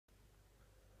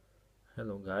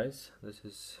Hello guys, this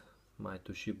is my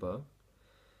Toshiba.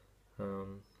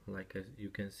 Like as you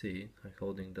can see, I'm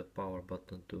holding the power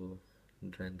button to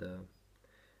drain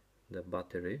the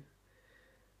battery.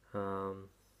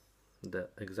 The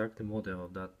exact model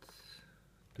of that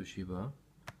Toshiba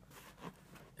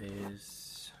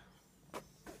is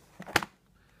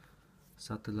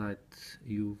satellite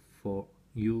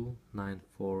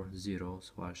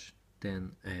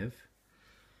u940-10f,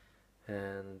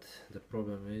 and the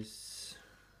problem is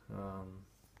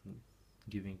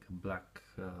giving a black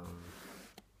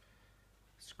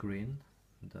screen.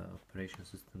 The operation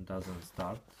system doesn't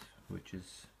start, which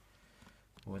is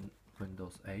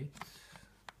Windows 8.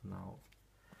 Now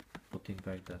putting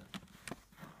back the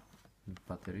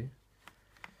battery,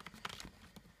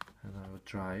 and I will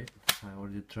try. I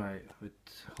already tried with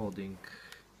holding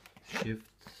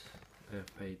Shift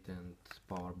F8 and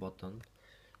power button,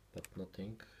 but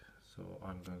nothing. So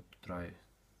I'm going to try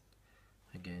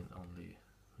again only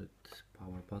with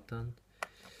power button.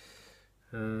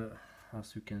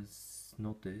 As you can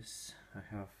notice, I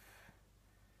have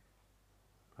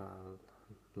a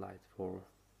light for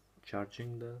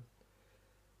charging the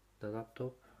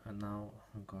laptop, and now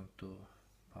I'm going to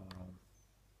power on.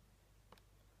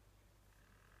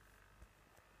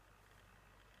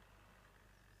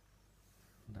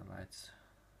 The lights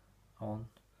on,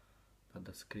 but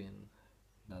the screen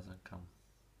doesn't come.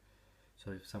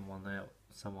 So if someone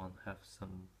have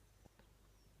some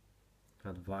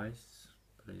advice,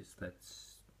 please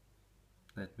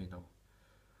let me know.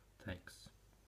 Thanks.